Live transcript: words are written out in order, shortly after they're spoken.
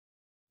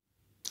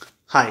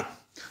Hi,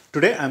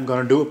 today I'm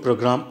going to do a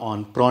program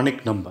on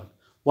Pronic number.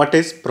 What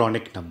is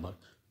Pronic number?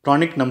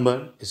 Pronic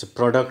number is a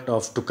product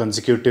of two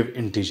consecutive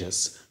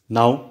integers.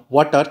 Now,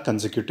 what are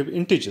consecutive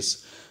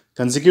integers?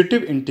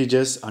 Consecutive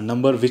integers are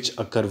number which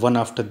occur one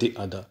after the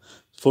other.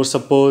 For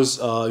suppose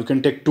you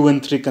can take 2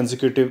 and 3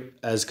 consecutive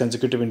as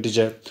consecutive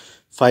integer,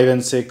 5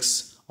 and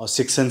 6 or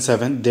 6 and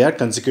 7, they are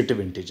consecutive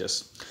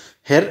integers.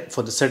 Here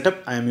for the setup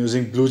I am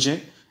using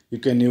BlueJ. You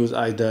can use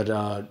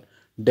either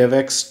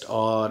DevX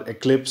or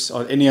Eclipse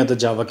or any other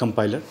Java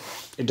compiler.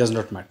 It does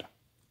not matter.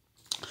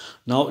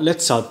 Now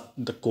let's start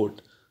the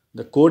code.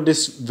 The code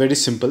is very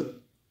simple.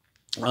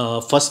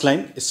 First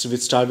line is we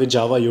start with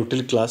Java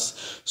util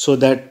class, so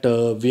that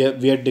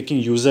we are taking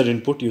user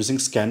input using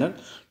scanner.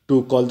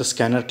 To call the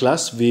scanner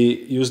class,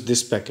 we use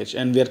this package,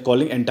 and we are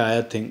calling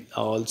entire thing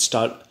all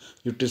star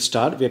util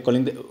star. We are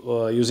calling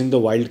the using the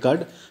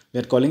wildcard.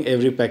 We are calling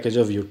every package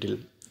of util.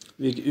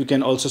 You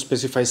can also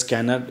specify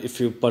scanner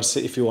if you per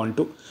se if you want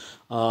to.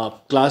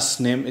 Class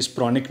name is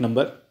Pronic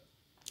number.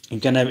 You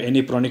can have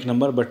any Pronic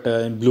number, but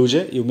in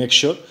BlueJ you make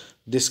sure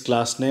this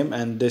class name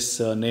and this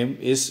name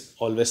is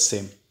always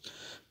same.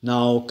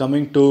 Now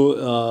coming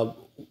to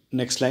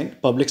next line,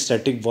 public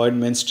static void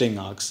main string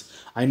args.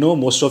 I know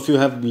most of you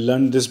have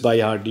learned this by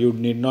heart. You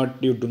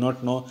do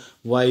not know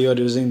why you are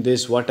using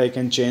this, what I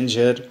can change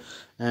here,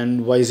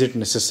 and why is it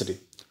necessary.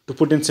 To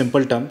put in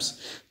simple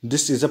terms,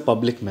 this is a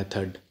public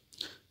method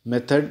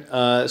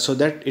so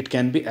that it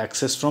can be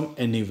accessed from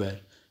anywhere.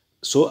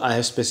 So I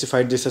have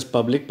specified this as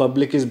public.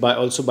 Public is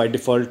by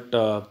default.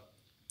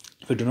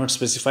 If you do not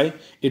specify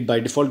it, by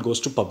default goes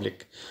to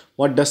public.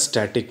 What does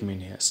static mean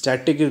here?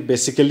 Static is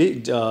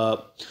basically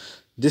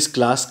this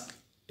class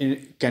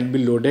can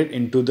be loaded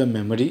into the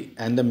memory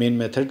and the main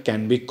method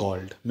can be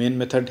called. Main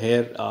method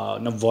here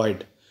now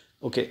void.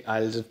 Okay,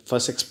 I'll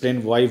first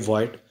explain why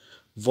void.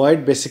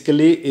 Void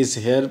basically is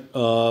here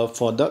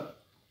for the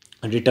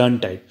return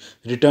type.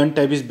 Return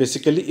type is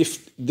basically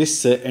if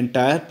this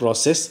entire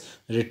process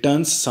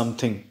returns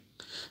something,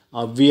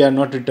 we are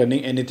not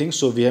returning anything,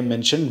 so we have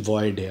mentioned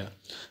void here.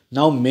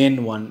 Now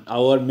main one,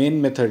 our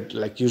main method,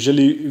 like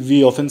usually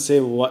we often say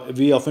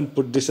we often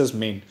put this as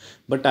main,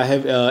 but I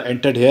have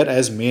entered here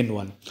as main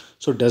one.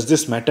 So does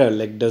this matter?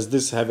 Like, does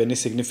this have any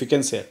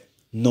significance here?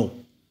 No.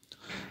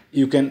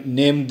 You can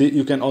name the,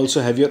 you can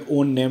also have your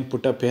own name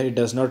put up here. It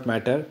does not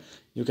matter.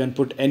 You can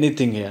put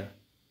anything here.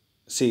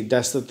 See,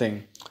 that's the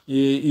thing.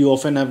 You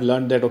often have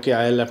learned that okay,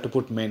 I'll have to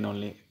put main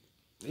only.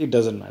 It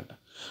doesn't matter.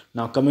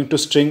 Now coming to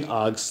string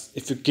args,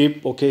 if you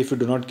keep, okay, if you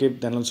do not keep,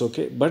 then also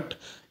okay. But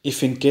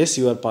if in case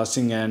you are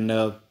passing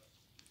and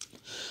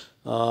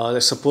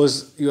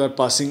suppose you are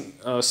passing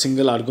a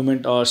single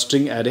argument or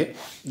string array,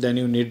 then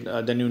you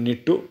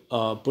need to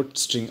put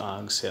string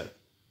args here.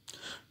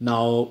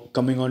 Now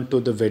coming on to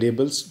the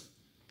variables,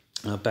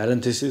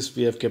 parenthesis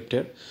we have kept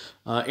here.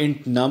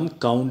 Int num,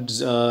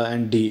 count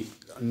and d.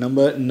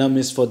 Num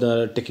is for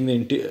the taking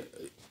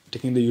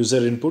the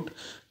user input.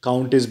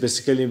 Count is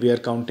basically we are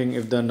counting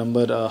if the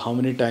number how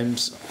many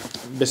times.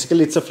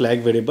 Basically it's a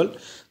flag variable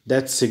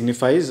that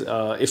signifies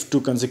if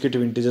two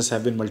consecutive integers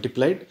have been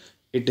multiplied,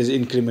 it is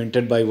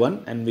incremented by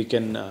 1 and we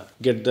can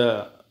get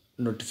the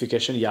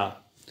notification, yeah,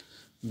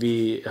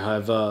 we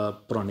have a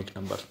Pronic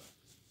number.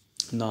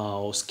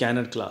 Now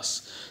scanner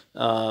class,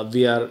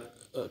 we are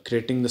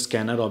creating the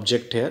scanner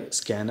object here.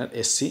 Scanner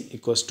sc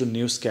equals to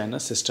new scanner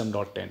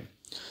system.in.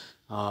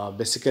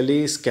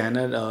 Basically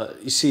scanner,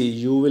 you see,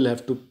 you will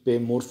have to pay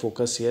more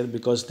focus here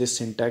because this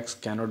syntax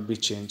cannot be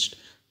changed.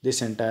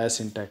 This entire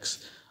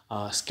syntax,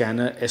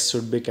 scanner s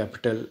should be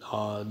capital.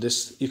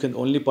 This you can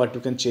only part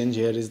you can change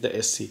here is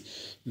the sc.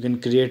 You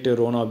can create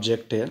your own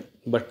object here,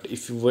 but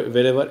if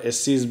wherever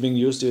sc is being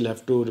used, you will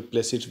have to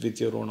replace it with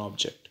your own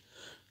object.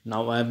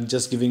 Now I am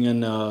just giving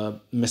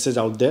a message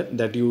out there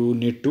that you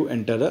need to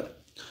enter a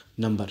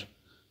number.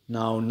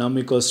 Now num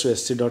equals to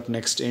sc dot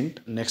next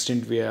int. Next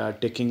int we are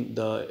taking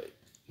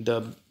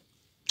the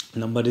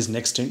number is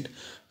next int.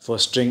 For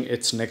string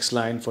it's next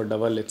line. For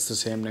double it's the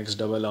same, next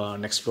double or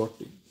next float.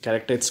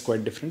 Character it's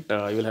quite different.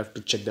 You will have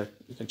to check that.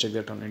 You can check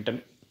that on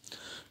internet.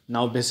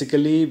 Now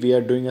basically we are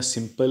doing a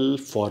simple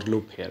for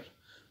loop here.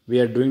 We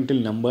are doing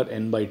till number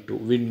n by 2.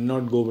 We did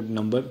not go with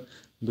number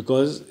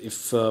because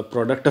if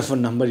product of a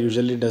number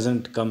usually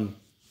doesn't come.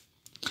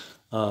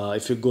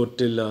 If you go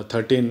till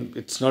 13,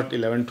 it's not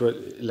 11 12,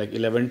 like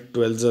 11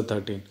 12s or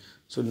 13.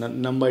 So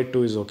num by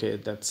 2 is okay.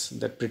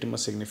 That pretty much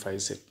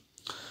signifies it.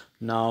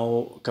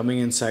 Now coming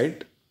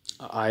inside,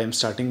 I am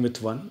starting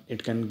with 1.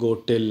 It can go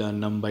till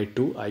num by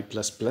 2 I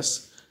plus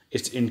plus.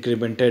 It's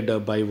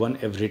incremented by 1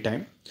 every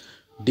time.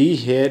 D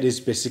here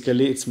is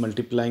basically it's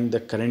multiplying the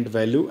current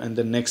value and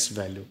the next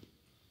value.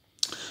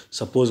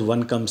 Suppose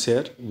 1 comes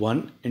here,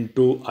 1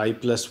 into I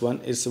plus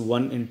 1 is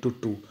 1 into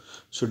 2.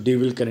 So D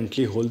will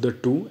currently hold the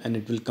 2 and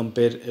it will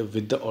compare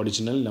with the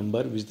original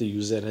number which the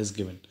user has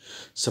given.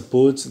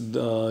 Suppose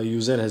the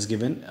user has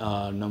given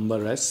a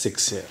number as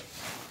 6 here.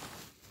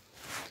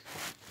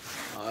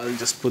 I'll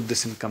just put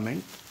this in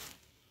comment.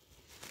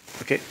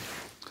 Okay.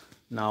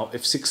 Now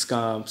if 6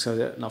 comes,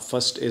 now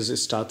first is it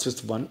starts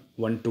with 1,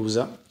 1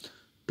 2s are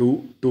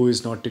 2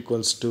 is not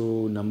equals to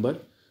number,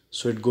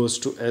 so it goes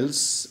to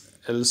else.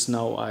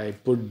 Now I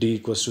put d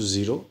equals to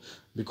 0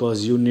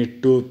 because you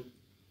need to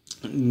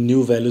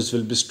new values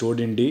will be stored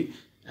in d.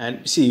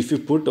 And see, if you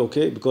put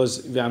okay, because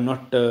I'm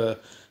not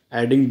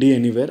adding d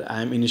anywhere,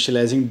 I am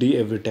initializing d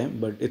every time,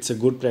 but it's a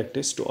good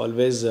practice to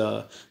always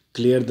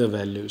clear the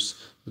values,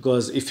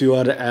 because if you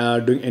are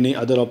doing any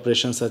other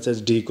operation such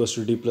as d equals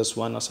to d plus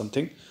 1 or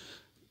something,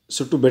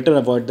 so to better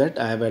avoid that,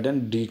 I have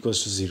added d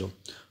equals to 0.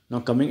 Now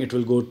coming, it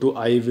will go to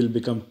I will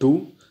become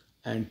 2,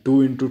 and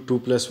 2 into 2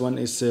 plus 1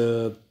 is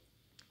 2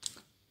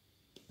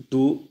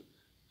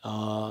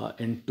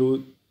 into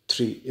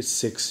 3 is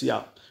 6.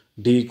 Yeah,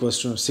 d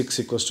equals to 6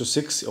 equals to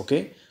 6.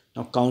 Okay,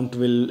 now count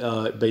will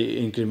be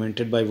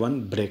incremented by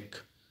 1.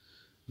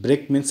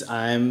 Break means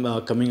I am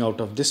coming out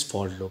of this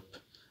for loop.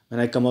 When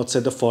I come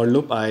outside the for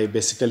loop, I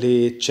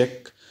basically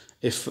check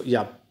if,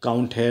 yeah,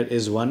 count here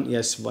is 1.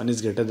 Yes, 1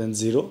 is greater than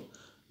 0.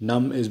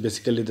 Num is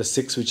basically the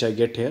 6 which I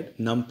get here.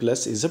 Num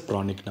plus is a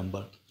Pronic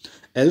number.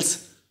 Else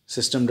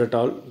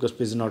system.out because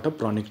is not a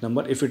Pronic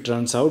number if it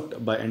runs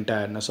out by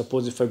entire. Now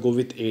suppose if I go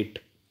with 8,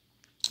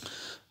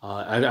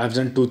 I've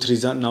done 2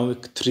 3s are, now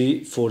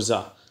 3 4s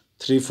are,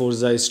 3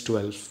 4s are is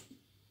 12.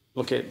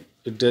 Okay,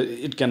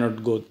 it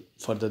cannot go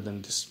further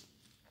than this.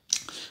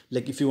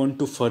 Like if you want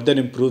to further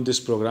improve this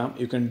program,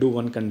 you can do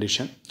one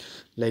condition,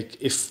 like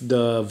if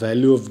the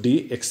value of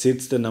d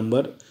exceeds the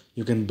number,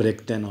 you can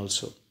break. Then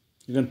also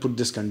you can put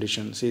this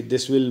condition. See,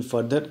 this will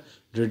further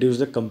reduce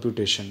the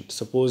computation.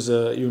 Suppose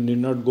you need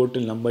not go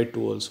till num by 2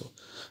 also,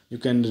 you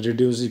can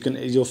reduce, you can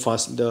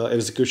the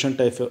execution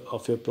type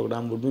of your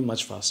program would be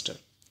much faster.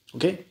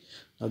 Okay,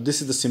 now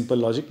this is the simple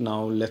logic.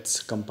 Now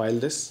let's compile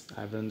this.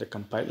 I've run the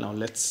compile. Now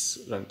let's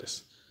run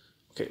this.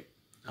 Okay,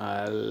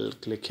 I'll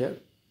click here.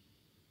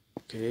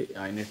 Okay,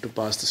 I need to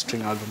pass the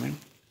string argument.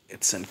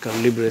 It's in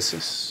curly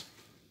braces.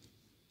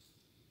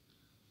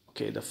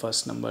 Okay, the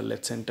first number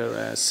let's enter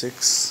as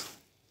 6.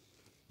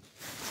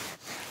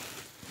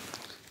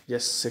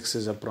 Yes, 6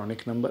 is a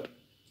Pronic number.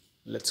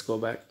 Let's go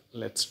back.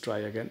 Let's try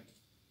again.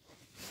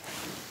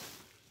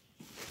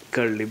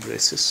 Curly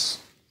braces.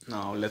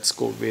 Now let's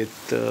go with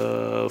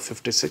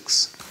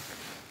 56.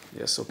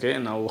 Yes, okay.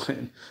 Now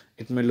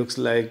it may looks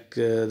like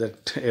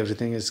that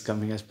everything is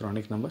coming as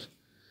Pronic number.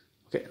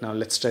 Okay, now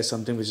let's try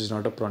something which is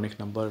not a Pronic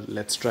number.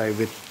 Let's try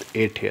with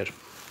 8 here.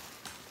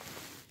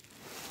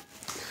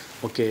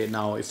 Okay,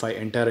 now if I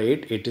enter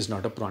 8, 8 is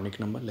not a Pronic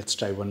number. Let's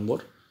try one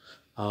more.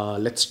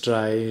 Let's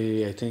try,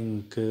 I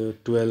think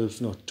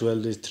 12. No,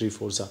 12 is 3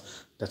 4s.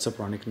 That's a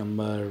Pronic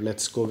number.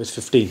 Let's go with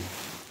 15.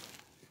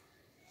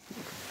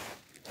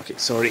 Okay,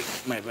 sorry,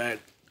 my bad.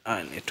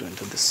 I need to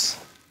enter this.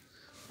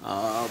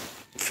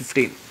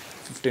 15.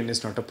 15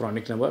 is not a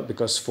Pronic number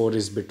because 4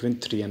 is between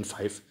 3 and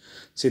 5.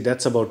 See,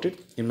 that's about it.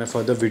 In my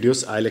further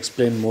videos, I'll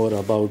explain more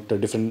about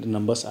different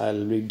numbers.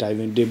 I'll be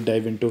deep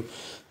dive into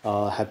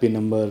happy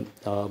number,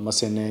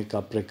 Masene,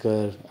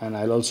 Kapreker, and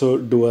I'll also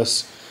do a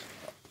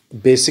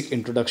basic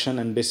introduction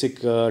and basic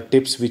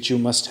tips which you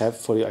must have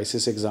for your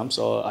ICS exams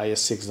or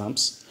ISC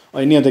exams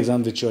or any other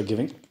exam which you are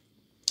giving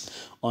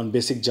on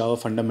basic Java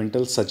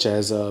fundamentals such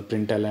as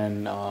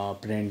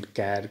println, print,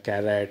 char,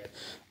 caret,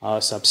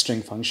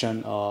 substring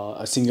function,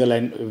 a single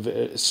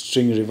line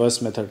string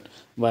reverse method.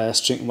 Via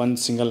string, one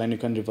single line you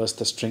can reverse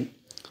the string.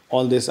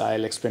 All this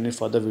I'll explain in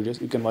further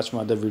videos. You can watch my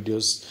other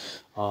videos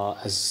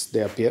as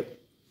they appear.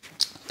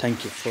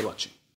 Thank you for watching.